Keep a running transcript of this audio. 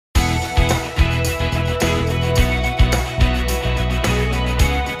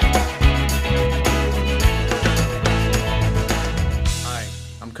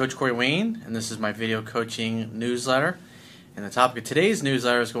Coach Corey Wayne, and this is my video coaching newsletter. And the topic of today's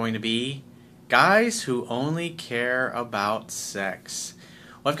newsletter is going to be guys who only care about sex.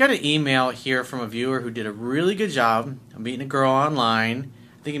 Well, I've got an email here from a viewer who did a really good job of meeting a girl online.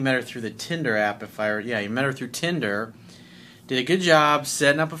 I think he met her through the Tinder app. He met her through Tinder. Did a good job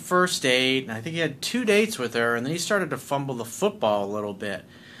setting up a first date, and I think he had 2 dates with her, and then he started to fumble the football a little bit.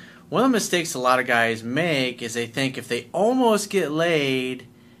 One of the mistakes a lot of guys make is they think if they almost get laid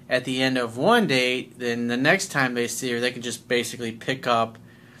at the end of one date, then the next time they see her, they can just basically pick up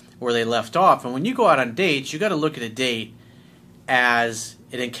where they left off. And when you go out on dates, you got to look at a date as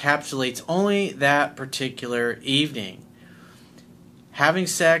it encapsulates only that particular evening. Having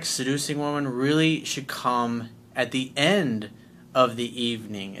sex, seducing women really should come at the end of the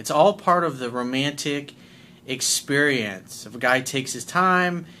evening. It's all part of the romantic experience. If a guy takes his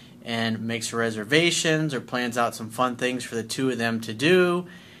time and makes reservations or plans out some fun things for the two of them to do,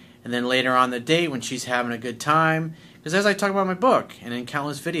 and then later on the date when she's having a good time, because as I talk about in my book and in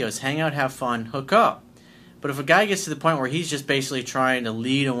countless videos, hang out, have fun, hook up. But if a guy gets to the point where he's just basically trying to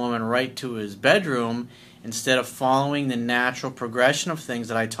lead a woman right to his bedroom instead of following the natural progression of things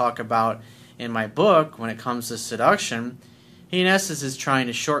that I talk about in my book when it comes to seduction, he in essence is trying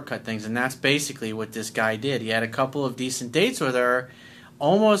to shortcut things, and that's basically what this guy did. He had a couple of decent dates with her,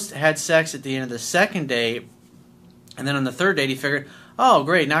 almost had sex at the end of the second date, and then on the third date he figured, oh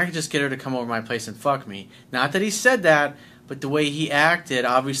great, now I can just get her to come over to my place and fuck me. Not that he said that, but the way he acted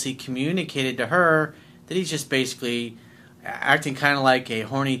obviously communicated to her that he's just basically acting kind of like a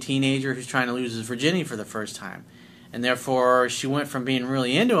horny teenager who's trying to lose his virginity for the first time. And therefore she went from being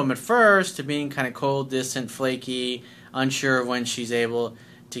really into him at first to being kind of cold, distant, flaky, unsure of when she's able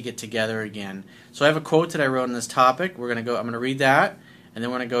to get together again. So I have a quote that I wrote on this topic. I'm going to read that, and then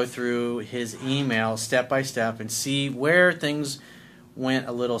we're going to go through his email step by step and see where things went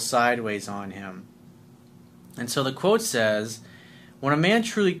a little sideways on him. And so the quote says, when a man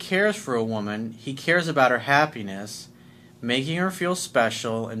truly cares for a woman, he cares about her happiness, making her feel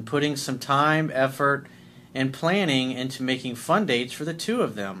special, and putting some time, effort, and planning into making fun dates for the two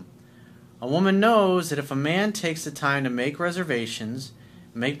of them. A woman knows that if a man takes the time to make reservations,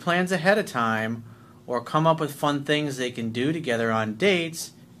 make plans ahead of time, or come up with fun things they can do together on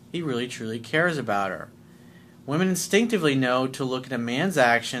dates, he really truly cares about her. Women instinctively know to look at a man's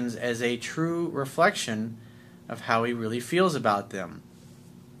actions as a true reflection of how he really feels about them.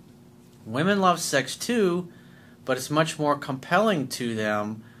 Women love sex too, but it's much more compelling to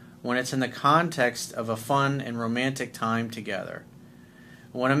them when it's in the context of a fun and romantic time together.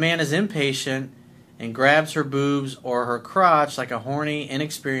 When a man is impatient and grabs her boobs or her crotch like a horny,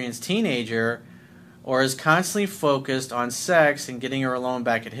 inexperienced teenager, or is constantly focused on sex and getting her alone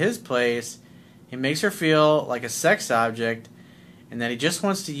back at his place, he makes her feel like a sex object and that he just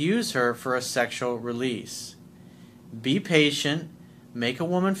wants to use her for a sexual release. Be patient, make a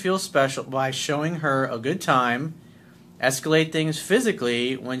woman feel special by showing her a good time, escalate things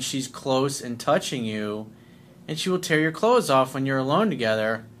physically when she's close and touching you, and she will tear your clothes off when you're alone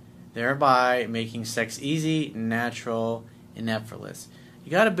together, thereby making sex easy, natural, and effortless.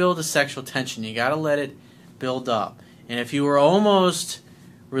 You got to build a sexual tension. You got to let it build up. And if you were almost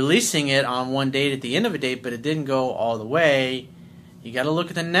releasing it on one date at the end of a date, but it didn't go all the way, you got to look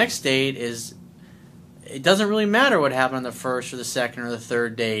at the next date. It doesn't really matter what happened on the first or the second or the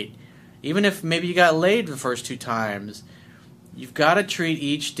third date. Even if maybe you got laid the first 2 times, you've got to treat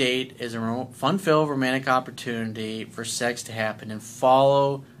each date as a fun-filled romantic opportunity for sex to happen and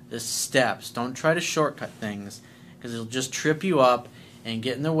follow the steps. Don't try to shortcut things because it'll just trip you up and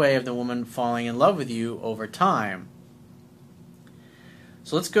get in the way of the woman falling in love with you over time.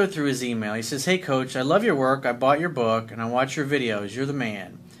 So let's go through his email. He says, hey coach, I love your work, I bought your book, and I watch your videos. You're the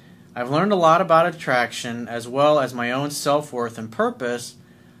man. I've learned a lot about attraction as well as my own self-worth and purpose,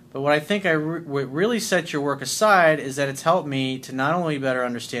 but what I think what really sets your work aside is that it's helped me to not only better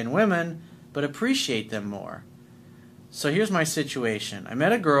understand women, but appreciate them more. So here's my situation. I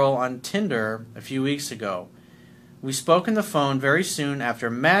met a girl on Tinder a few weeks ago. We spoke on the phone very soon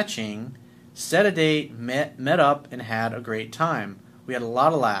after matching, set a date, met up, and had a great time. We had a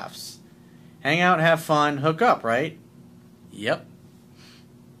lot of laughs. Hang out, have fun, hook up, right? Yep.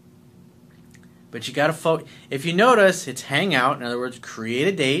 But you got to if you notice, it's hang out. In other words, create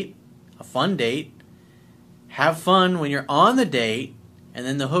a date, a fun date. Have fun when you're on the date. And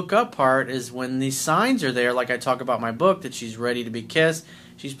then the hook up part is when these signs are there, like I talk about in my book, that she's ready to be kissed.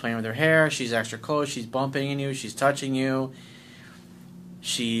 She's playing with her hair. She's extra close. She's bumping in you. She's touching you.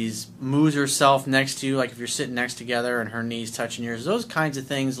 She's moves herself next to you, like if you're sitting next together and her knees touching yours. Those kinds of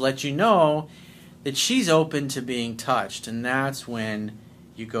things let you know that she's open to being touched. And that's when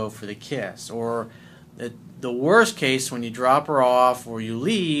you go for the kiss. Or the worst case, when you drop her off or you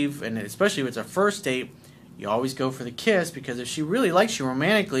leave, and especially if it's a first date, you always go for the kiss, because if she really likes you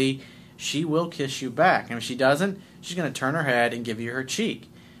romantically, she will kiss you back. And if she doesn't, she's going to turn her head and give you her cheek.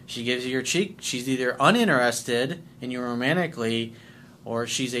 She gives you your cheek, she's either uninterested in you romantically, or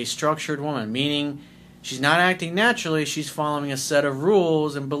she's a structured woman, meaning she's not acting naturally, she's following a set of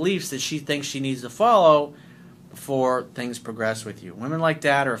rules and beliefs that she thinks she needs to follow before things progress with you. Women like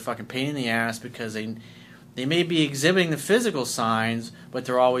that are a fucking pain in the ass, because they may be exhibiting the physical signs, but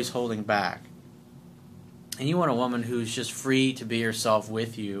they're always holding back. And you want a woman who's just free to be herself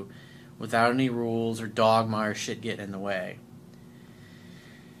with you, without any rules or dogma or shit getting in the way.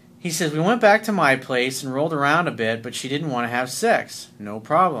 He says, we went back to my place and rolled around a bit, but she didn't want to have sex. No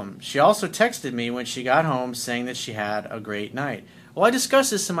problem. She also texted me when she got home saying that she had a great night. Well, I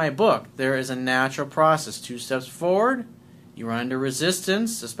discussed this in my book. There is a natural process. 2 steps forward, you run into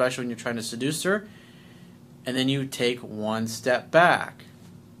resistance, especially when you're trying to seduce her, and then you take 1 step back.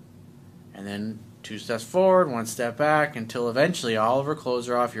 And then 2 steps forward, 1 step back, until eventually all of her clothes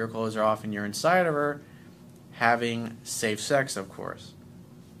are off, your clothes are off, and you're inside of her, having safe sex, of course.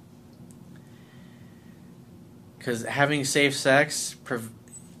 Because having safe sex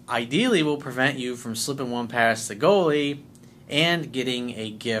ideally will prevent you from slipping one past the goalie and getting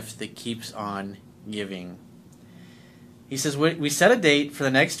a gift that keeps on giving. He says, we set a date for the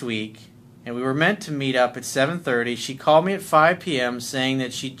next week, and we were meant to meet up at 7:30. She called me at 5 p.m. saying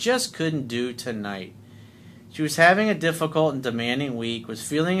that she just couldn't do tonight. She was having a difficult and demanding week, was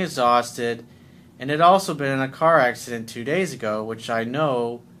feeling exhausted, and had also been in a car accident 2 days ago, which I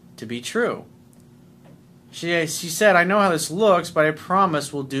know to be true. She said, I know how this looks, but I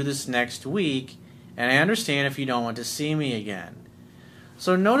promise we'll do this next week, and I understand if you don't want to see me again.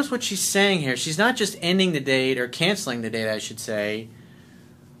 So notice what she's saying here. She's not just ending the date, or canceling the date, I should say.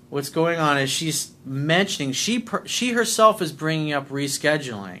 What's going on is she's mentioning, she herself is bringing up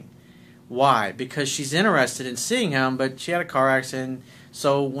rescheduling. Why? Because she's interested in seeing him, but she had a car accident.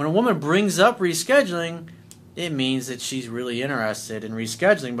 So when a woman brings up rescheduling, it means that she's really interested in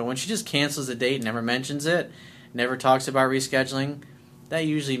rescheduling. But when she just cancels the date and never mentions it, never talks about rescheduling, that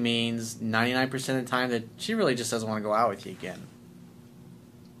usually means 99% of the time that she really just doesn't want to go out with you again.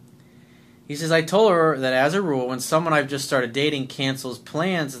 He says, I told her that as a rule, when someone I've just started dating cancels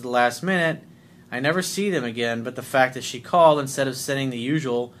plans at the last minute, I never see them again, but the fact that she called instead of sending the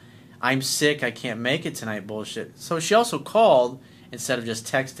usual, I'm sick, I can't make it tonight bullshit. So she also called instead of just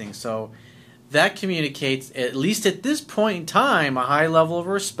texting. So that communicates, at least at this point in time, a high level of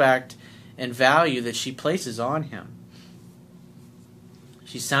respect and value that she places on him.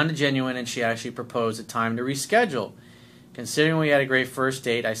 She sounded genuine, and she actually proposed a time to reschedule. Considering we had a great first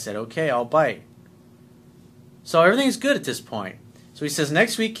date, I said, okay, I'll bite. So everything's good at this point. So he says,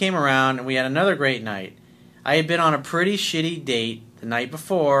 next week came around, and we had another great night. I had been on a pretty shitty date the night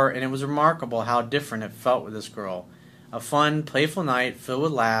before, and it was remarkable how different it felt with this girl. A fun, playful night filled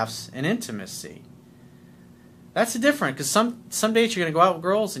with laughs and intimacy. That's the difference, because some dates you're going to go out with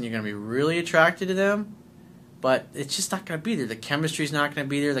girls, and you're going to be really attracted to them, but it's just not going to be there. The chemistry's not going to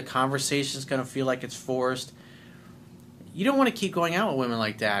be there. The conversation's going to feel like it's forced. You don't want to keep going out with women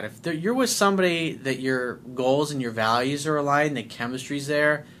like that. If you're with somebody that your goals and your values are aligned, the chemistry's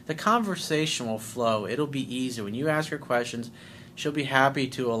there, the conversation will flow. It'll be easy. When you ask her questions, she'll be happy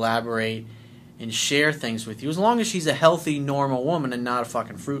to elaborate and share things with you, as long as she's a healthy, normal woman and not a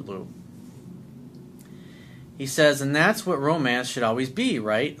fucking Fruit Loop. He says, and that's what romance should always be,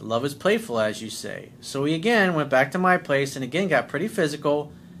 right? Love is playful, as you say. So we again went back to my place and again got pretty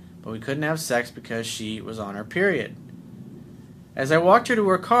physical, but we couldn't have sex because she was on her period. As I walked her to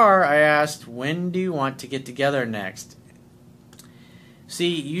her car, I asked, when do you want to get together next?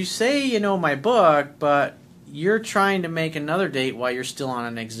 See, you say you know my book, but you're trying to make another date while you're still on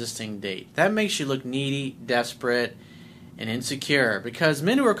an existing date. That makes you look needy, desperate, and insecure. Because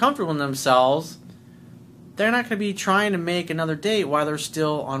men who are comfortable in themselves, they're not going to be trying to make another date while they're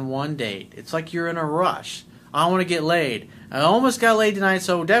still on one date. It's like you're in a rush. I want to get laid. I almost got laid tonight,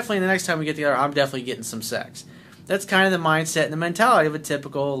 so definitely the next time we get together, I'm definitely getting some sex. That's kind of the mindset and the mentality of a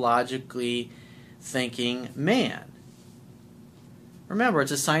typical, logically thinking man. Remember,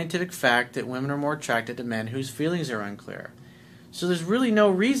 it's a scientific fact that women are more attracted to men whose feelings are unclear. So there's really no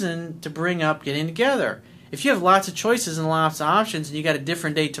reason to bring up getting together. If you have lots of choices and lots of options and you got a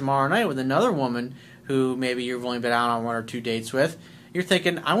different date tomorrow night with another woman who maybe you've only been out on 1 or 2 dates with, you're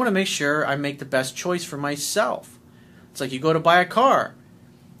thinking, I want to make sure I make the best choice for myself. It's like you go to buy a car.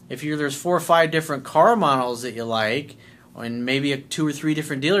 If there's 4 or 5 different car models that you like, and maybe 2 or 3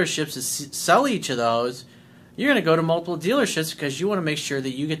 different dealerships that sell each of those, you're going to go to multiple dealerships because you want to make sure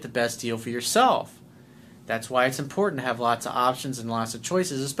that you get the best deal for yourself. That's why it's important to have lots of options and lots of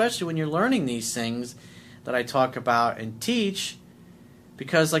choices, especially when you're learning these things that I talk about and teach,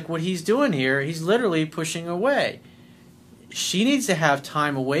 because like what he's doing here, he's literally pushing away. She needs to have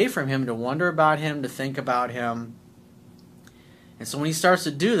time away from him to wonder about him, to think about him. And so when he starts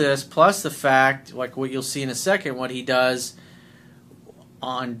to do this, plus the fact, like what you'll see in a second, what he does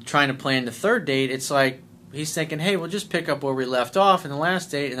on trying to plan the third date, it's like he's thinking, hey, we'll just pick up where we left off in the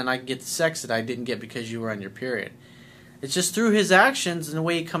last date, and then I can get the sex that I didn't get because you were on your period. It's just through his actions and the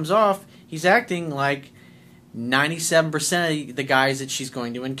way he comes off, he's acting like 97% of the guys that she's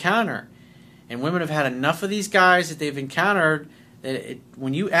going to encounter. And women have had enough of these guys that they've encountered that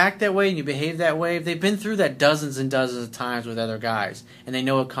when you act that way and you behave that way, they've been through that dozens and dozens of times with other guys, and they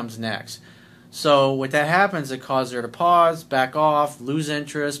know what comes next. So what that happens, it causes her to pause, back off, lose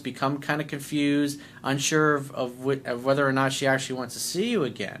interest, become kind of confused, unsure of whether or not she actually wants to see you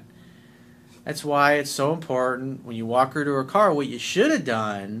again. That's why it's so important when you walk her to her car, what you should have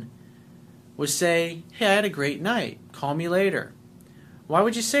done was say, hey, I had a great night. Call me later. Why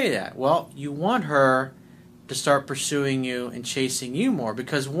would you say that? Well, you want her to start pursuing you and chasing you more,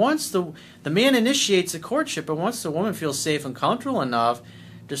 because once the man initiates the courtship, and once the woman feels safe and comfortable enough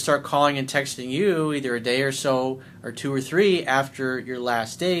to start calling and texting you either a day or so or 2 or 3 after your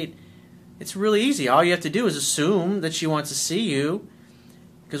last date, it's really easy. All you have to do is assume that she wants to see you,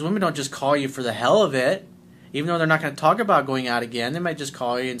 because women don't just call you for the hell of it. Even though they're not going to talk about going out again, they might just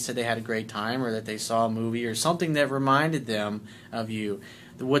call you and say they had a great time or that they saw a movie or something that reminded them of you.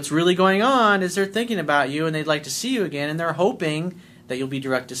 What's really going on is they're thinking about you and they'd like to see you again, and they're hoping that you'll be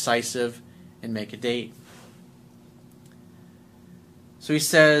direct, decisive, and make a date. So he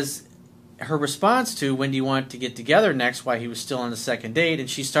says her response to when do you want to get together next, why he was still on the second date, and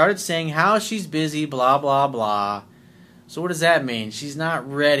she started saying how she's busy, blah, blah, blah. So what does that mean? She's not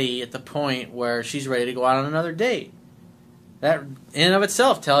ready at the point where she's ready to go out on another date. That in and of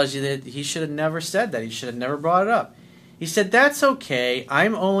itself tells you that he should have never said that. He should have never brought it up. He said, that's okay.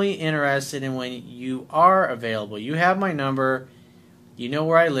 I'm only interested in when you are available. You have my number. You know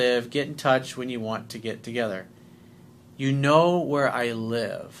where I live. Get in touch when you want to get together. You know where I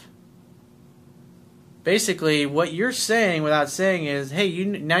live. Basically, what you're saying without saying is, hey,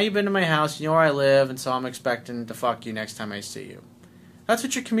 now you've been to my house, you know where I live, and so I'm expecting to fuck you next time I see you. That's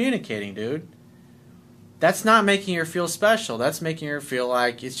what you're communicating, dude. That's not making her feel special. That's making her feel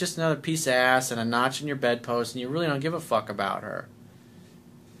like it's just another piece of ass and a notch in your bedpost, and you really don't give a fuck about her.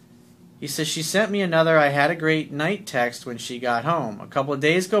 He says, she sent me another I had a great night text when she got home. A couple of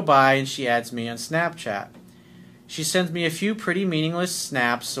days go by, and she adds me on Snapchat. She sends me a few pretty meaningless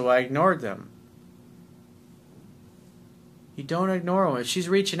snaps, so I ignored them. You don't ignore them. If she's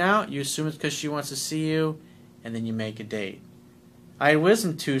reaching out, you assume it's because she wants to see you, and then you make a date. I had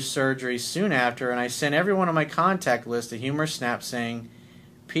wisdom tooth surgery soon after, and I sent everyone on my contact list a humorous snap saying,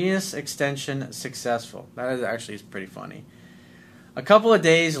 penis extension successful. That is pretty funny. A couple of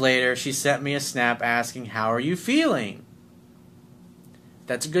days later, she sent me a snap asking, how are you feeling?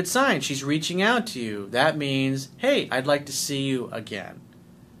 That's a good sign. She's reaching out to you. That means, hey, I'd like to see you again.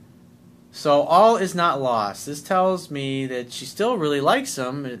 So all is not lost. This tells me that she still really likes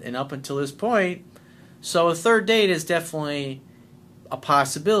him, and up until this point, so a third date is definitely a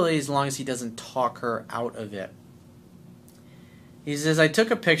possibility as long as he doesn't talk her out of it. He says, I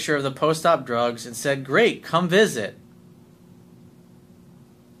took a picture of the post-op drugs and said, great, come visit.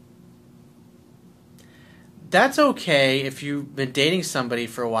 That's okay if you've been dating somebody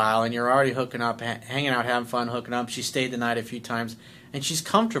for a while and you're already hooking up, hanging out, having fun, hooking up. She stayed the night a few times and she's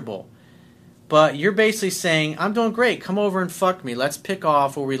comfortable. But you're basically saying, I'm doing great, come over and fuck me. Let's pick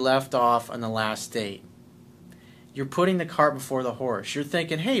off where we left off on the last date. You're putting the cart before the horse. You're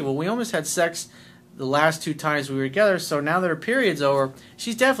thinking, hey, well, we almost had sex the last 2 times we were together, so now that her period's over,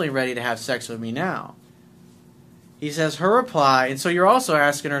 she's definitely ready to have sex with me now. He says, her reply, and so you're also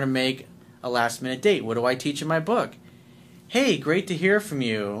asking her to make a last-minute date. What do I teach in my book? Hey, great to hear from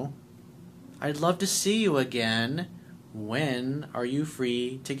you. I'd love to see you again. When are you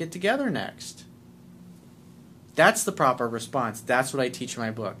free to get together next? That's the proper response. That's what I teach in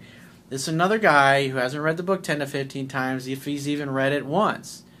my book. This is another guy who hasn't read the book 10 to 15 times, if he's even read it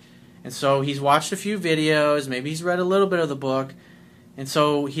once. And so he's watched a few videos, maybe he's read a little bit of the book, and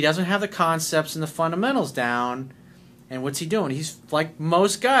so he doesn't have the concepts and the fundamentals down. And what's he doing? He's like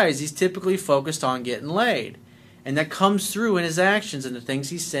most guys, he's typically focused on getting laid. And that comes through in his actions and the things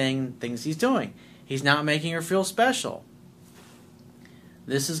he's saying and things he's doing. He's not making her feel special.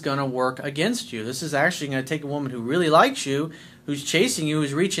 This is going to work against you. This is actually going to take a woman who really likes you, who's chasing you,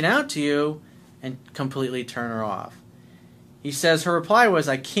 who's reaching out to you, and completely turn her off. He says her reply was,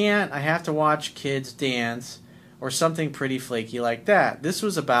 I can't, I have to watch kids dance, or something pretty flaky like that. This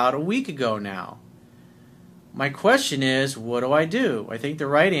was about a week ago now. My question is, what do? I think the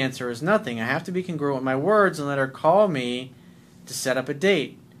right answer is nothing. I have to be congruent with my words and let her call me to set up a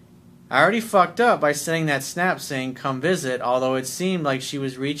date. I already fucked up by sending that snap saying come visit, although it seemed like she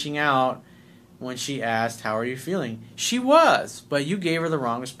was reaching out when she asked, how are you feeling? She was, but you gave her the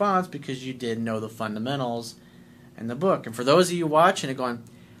wrong response because you didn't know the fundamentals in the book. And for those of you watching and going,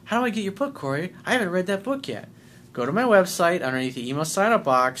 how do I get your book, Corey? I haven't read that book yet. Go to my website. Underneath the email sign-up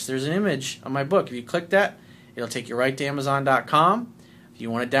box, there's an image of my book. If you click that, it'll take you right to Amazon.com. If you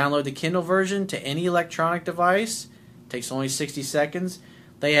want to download the Kindle version to any electronic device, it takes only 60 seconds.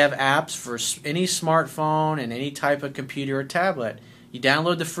 They have apps for any smartphone and any type of computer or tablet. You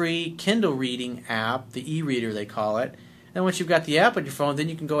download the free Kindle reading app, the e-reader they call it. And once you've got the app on your phone, then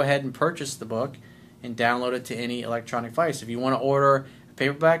you can go ahead and purchase the book and download it to any electronic device. If you want to order a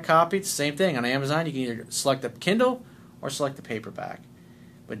paperback copy, it's the same thing. On Amazon, you can either select the Kindle or select the paperback.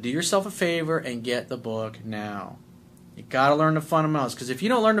 But do yourself a favor and get the book now. You got to learn the fundamentals, because if you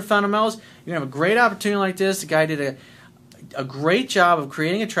don't learn the fundamentals, you're going to have a great opportunity like this. The guy did a great job of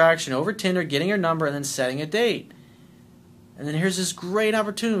creating attraction over Tinder, getting her number, and then setting a date. And then here's this great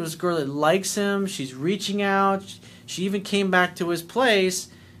opportunity. This girl that likes him, she's reaching out. She even came back to his place.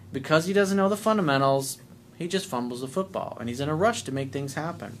 Because he doesn't know the fundamentals, he just fumbles the football. And he's in a rush to make things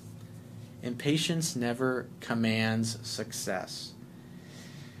happen. Impatience never commands success.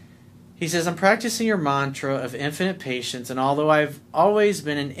 He says, I'm practicing your mantra of infinite patience, and although I've always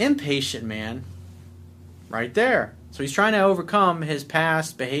been an impatient man, right there. So he's trying to overcome his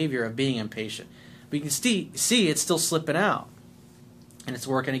past behavior of being impatient. But you can see it's still slipping out. And it's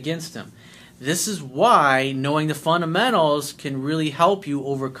working against him. This is why knowing the fundamentals can really help you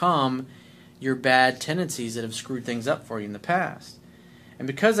overcome your bad tendencies that have screwed things up for you in the past. And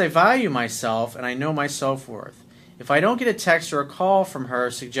because I value myself and I know my self-worth, if I don't get a text or a call from her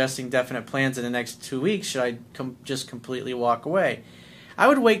suggesting definite plans in the next 2 weeks, should I just completely walk away? I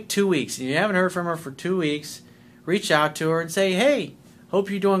would wait 2 weeks. If you haven't heard from her for 2 weeks, reach out to her and say, hey, hope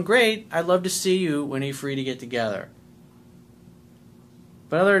you're doing great. I'd love to see you when you're free to get together.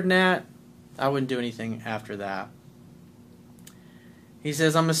 But other than that, I wouldn't do anything after that. He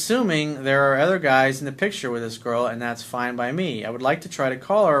says, I'm assuming there are other guys in the picture with this girl, and that's fine by me. I would like to try to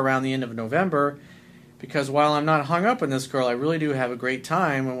call her around the end of November, because while I'm not hung up on this girl, I really do have a great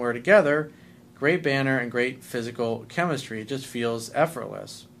time when we're together. Great banter and great physical chemistry. It just feels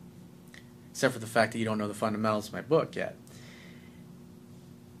effortless. Except for the fact that you don't know the fundamentals of my book yet.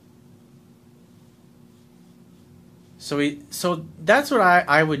 So that's what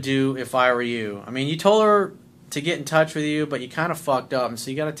I would do if I were you. I mean, you told her to get in touch with you, but you kind of fucked up, and so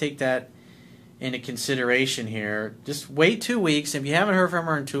you got to take that into consideration here. Just wait 2 weeks. If you haven't heard from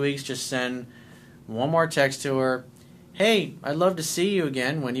her in 2 weeks, just send one more text to her. Hey, I'd love to see you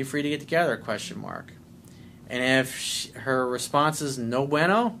again when you're free to get together, ? And if her response is no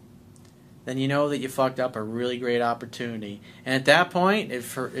bueno, then you know that you fucked up a really great opportunity. And at that point,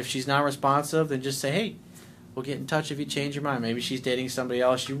 if she's not responsive, then just say, hey, we'll get in touch if you change your mind. Maybe she's dating somebody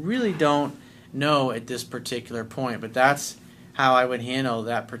else. You really don't know at this particular point. But that's how I would handle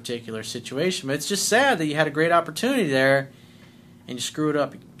that particular situation. But it's just sad that you had a great opportunity there and you screwed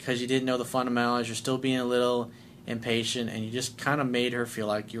up because you didn't know the fundamentals. You're still being a little impatient, and you just kind of made her feel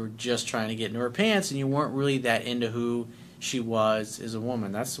like you were just trying to get into her pants and you weren't really that into who she was as a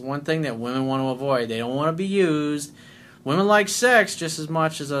woman. That's the one thing that women want to avoid. They don't want to be used. Women like sex just as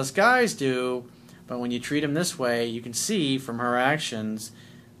much as us guys do. But when you treat them this way, you can see from her actions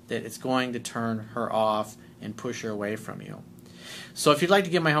that it's going to turn her off and push her away from you. So if you'd like to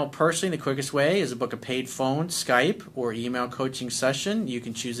get my help personally, the quickest way is to book a paid phone, Skype, or email coaching session. You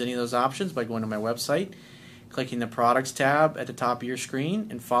can choose any of those options by going to my website, clicking the products tab at the top of your screen,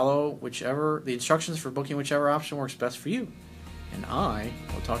 and follow the instructions for booking whichever option works best for you. And I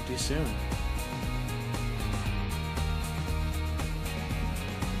will talk to you soon.